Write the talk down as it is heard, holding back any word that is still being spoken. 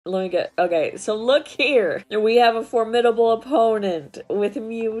Let me get, okay, so look here. We have a formidable opponent with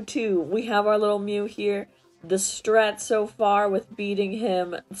Mewtwo. We have our little Mew here. The strat so far with beating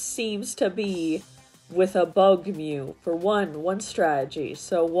him seems to be with a bug Mew for one strategy.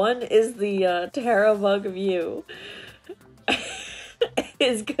 So one is the Tera bug Mew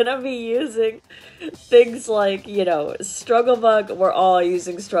is gonna be using things like, you know, Struggle Bug. We're all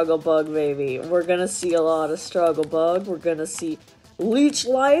using Struggle Bug, baby. We're gonna see a lot of Struggle Bug. We're gonna see Leech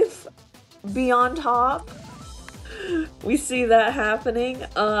Life be on top. We see that happening.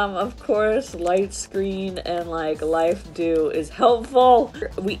 Of course, Light Screen and like Life Dew is helpful.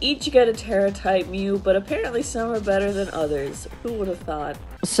 We each get a Terra type Mew, but apparently some are better than others. Who would have thought?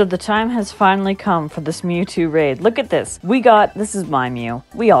 So the time has finally come for this Mewtwo raid. Look at this. This is my Mew.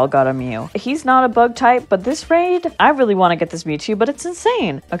 We all got a Mew. He's not a bug type, but this raid, I really want to get this Mewtwo, but it's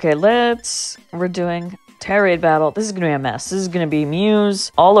insane. Okay, we're doing Terra raid battle. This is gonna be a mess. This is gonna be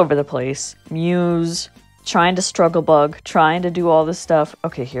Mews all over the place. Mews trying to struggle bug, trying to do all this stuff.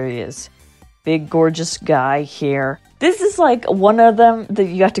 Okay, here he is. Big, gorgeous guy here. This is like one of them that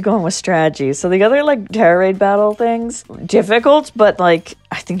you have to go in with strategy. So the other like Terra raid battle things, difficult, but like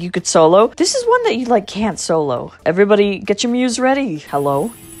I think you could solo. This is one that you like can't solo. Everybody get your Mews ready.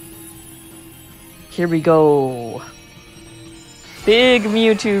 Hello. Here we go. Big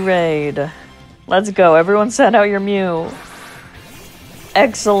Mewtwo raid. Let's go. Everyone send out your Mew.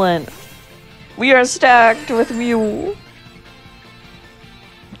 Excellent. We are stacked with Mew.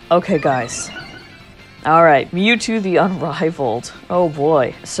 Okay, guys. Alright, Mewtwo the Unrivaled. Oh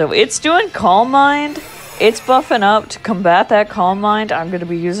boy. So it's doing Calm Mind. It's buffing up to combat that Calm Mind. I'm going to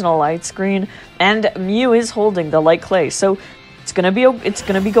be using a Light Screen. And Mew is holding the Light Clay. So it's going to be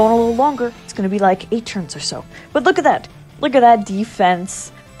going a little longer. It's going to be like 8 turns or so. But look at that. Look at that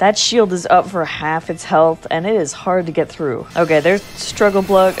defense. That shield is up for half its health, and it is hard to get through. Okay, there's Struggle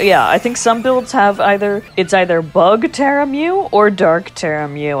Bug. Yeah, I think some builds have either Bug Tera Mew or Dark Tera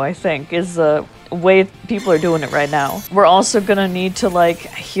Mew, I think, is the way people are doing it right now. We're also gonna need to, like,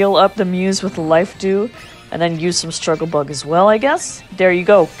 heal up the Mews with Life Dew, and then use some Struggle Bug as well, I guess. There you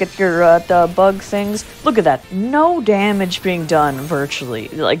go. Get your the bug things. Look at that. No damage being done, virtually.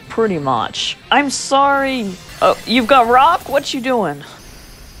 Like, pretty much. I'm sorry. Oh, you've got Rock? What you doing?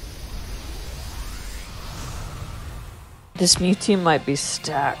 This Mew team might be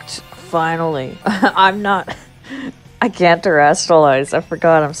stacked. Finally. I can't terrestrialize. I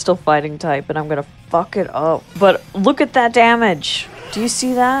forgot I'm still fighting type and I'm gonna fuck it up. But look at that damage. Do you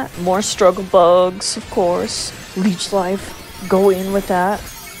see that? More struggle bugs, of course. Leech life. Go in with that.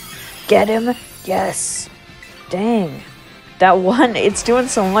 Get him. Yes. Dang. That one, it's doing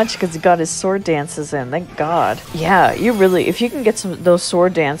so much because he got his sword dances in. Thank God. Yeah, if you can get those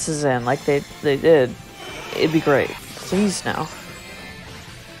sword dances in like they did, it'd be great. Please now.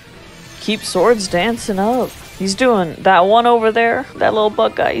 Keep swords dancing up. He's doing that one over there. That little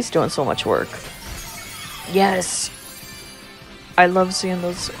bug guy. He's doing so much work. Yes. I love seeing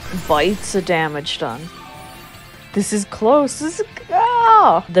those bites of damage done. This is close.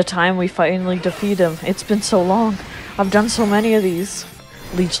 The time we finally defeat him. It's been so long. I've done so many of these.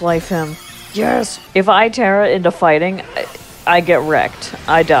 Leech life him. Yes. If I Terra into fighting, I get wrecked.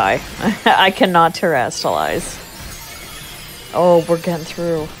 I die. I cannot terrestrialize. Oh, we're getting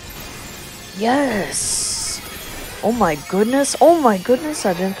through. Yes! Oh my goodness. Oh my goodness.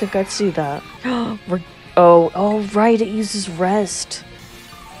 I didn't think I'd see that. Oh, right. It uses rest.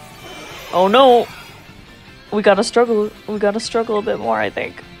 Oh no. We gotta struggle. We gotta struggle a bit more, I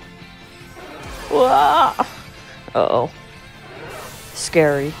think. Uh-oh.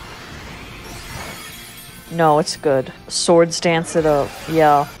 Scary. No, it's good. Swords dance it up.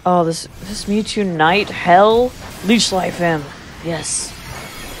 Yeah. Oh, this Mewtwo Knight Hell. Leech life him. Yes.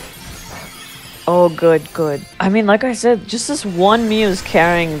 Oh, good. I mean, like I said, just this one Mew is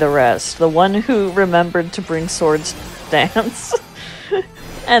carrying the rest. The one who remembered to bring swords dance.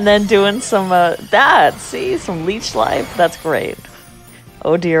 And then doing some, some leech life. That's great.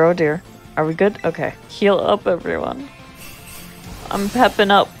 Oh dear. Are we good? Okay. Heal up, everyone. I'm pepping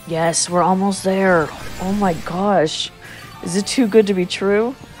up. Yes, we're almost there. Oh my gosh. Is it too good to be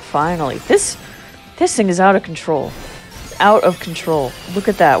true? Finally. This thing is out of control. Out of control. Look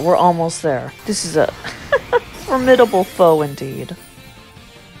at that. We're almost there. This is a formidable foe indeed.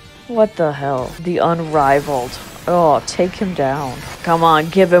 What the hell? The Unrivaled. Oh, take him down. Come on,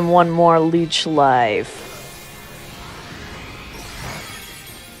 give him one more leech life.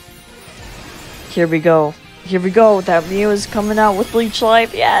 Here we go. That Mew is coming out with leech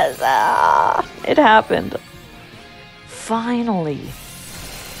life. Yes! It happened. Finally.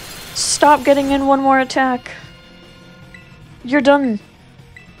 Stop getting in one more attack. You're done.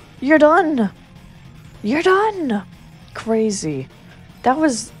 You're done! You're done! Crazy. That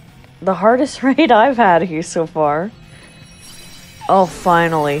was the hardest raid I've had here so far. Oh,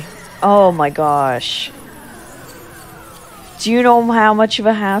 finally. Oh my gosh. Do you know how much of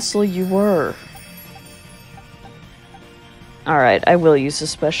a hassle you were? Alright, I will use a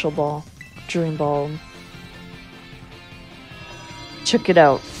special ball. Dream ball. Check it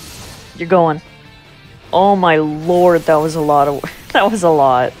out. You're going. Oh my lord, that was a lot of... that was a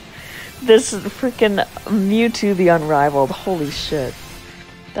lot. This freaking Mewtwo the Unrivaled. Holy shit.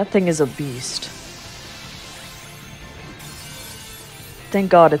 That thing is a beast.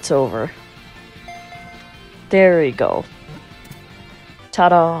 Thank God it's over. There we go.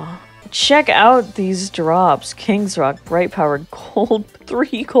 Ta-da. Check out these drops. King's Rock, Bright Power, Gold,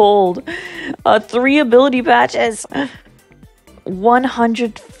 3 Gold, 3 ability patches,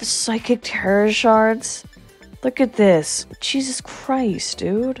 100 Psychic Terror Shards. Look at this. Jesus Christ,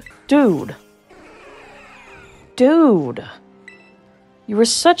 dude. Dude. You were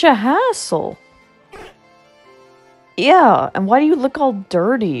such a hassle. Yeah, and why do you look all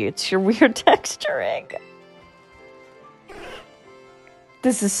dirty? It's your weird texturing.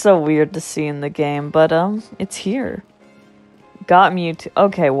 This is so weird to see in the game, but it's here. Got Mewtwo.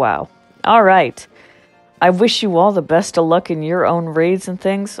 Okay, wow. Alright. I wish you all the best of luck in your own raids and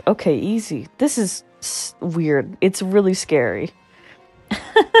things. Okay, easy. This is weird. It's really scary.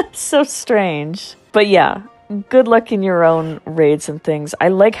 So strange. But yeah, good luck in your own raids and things. I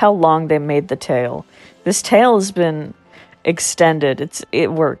like how long they made the tail. This tail has been extended.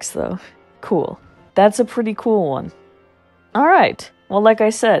 It works though. Cool. That's a pretty cool one. Alright. Well, like I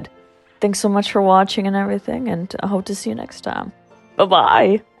said, thanks so much for watching and everything, and I hope to see you next time.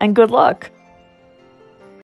 Bye-bye, and good luck!